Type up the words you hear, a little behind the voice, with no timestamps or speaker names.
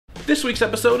This week's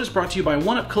episode is brought to you by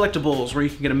 1UP Collectibles, where you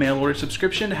can get a mail order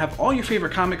subscription to have all your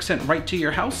favorite comics sent right to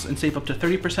your house and save up to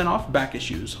 30% off back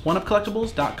issues.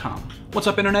 1upcollectibles.com. What's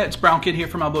up, Internet? It's Brown Kid here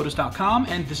from Albotas.com,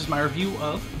 and this is my review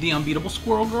of The Unbeatable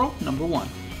Squirrel Girl, #1.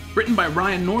 Written by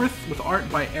Ryan North, with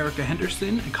art by Erica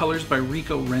Henderson and colors by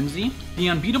Rico Renzi. The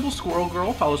Unbeatable Squirrel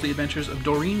Girl follows the adventures of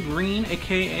Doreen Green,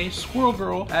 aka Squirrel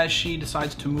Girl, as she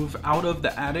decides to move out of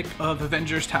the attic of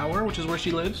Avengers Tower, which is where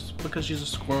she lives, because she's a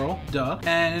squirrel, duh.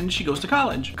 And she goes to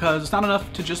college, because it's not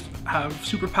enough to just have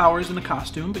superpowers in a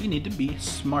costume, but you need to be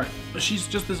smart. She's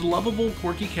just this lovable,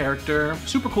 quirky character,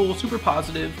 super cool, super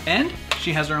positive, and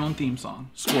she has her own theme song.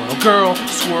 Squirrel Girl,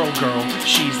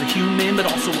 she's a human, but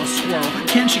also a squirrel.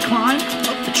 Can she climb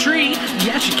up the tree?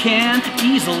 Yeah, she can,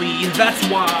 easily. That's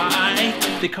why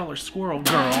they call her Squirrel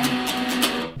Girl.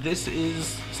 This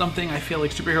is something I feel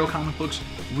like superhero comic books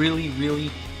really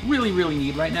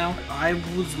need right now. I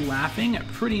was laughing at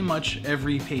pretty much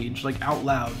every page, like out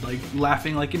loud, like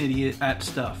laughing like an idiot at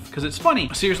stuff, because it's funny.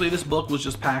 Seriously, this book was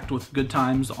just packed with good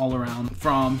times all around,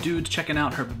 from dudes checking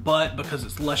out her butt because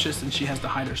it's luscious and she has to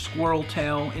hide her squirrel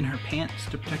tail in her pants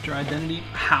to protect her identity,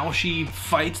 how she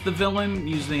fights the villain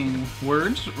using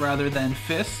words rather than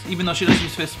fists, even though she does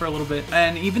use fists for a little bit,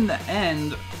 and even the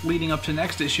end leading up to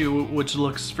next issue, which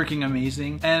looks freaking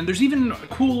amazing. And there's even a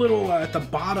cool little at the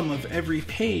bottom of every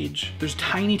page, there's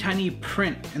tiny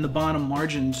print in the bottom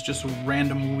margins, just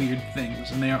random weird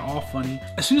things, and they are all funny.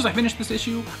 As soon as I finish this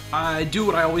issue, I do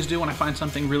what I always do when I find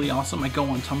something really awesome. I go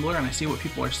on Tumblr and I see what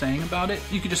people are saying about it.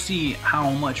 You can just see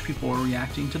how much people are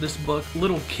reacting to this book.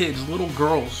 Little kids, little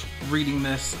girls reading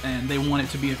this, and they want it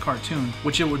to be a cartoon,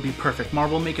 which it would be perfect.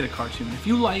 Marvel, make it a cartoon. If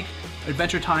you like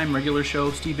Adventure Time, Regular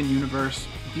Show, Steven Universe,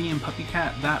 Bee and Puppy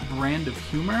Cat, that brand of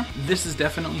humor, this is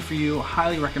definitely for you.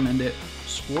 Highly recommend it.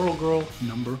 Squirrel Girl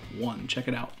 #1. Check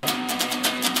it out.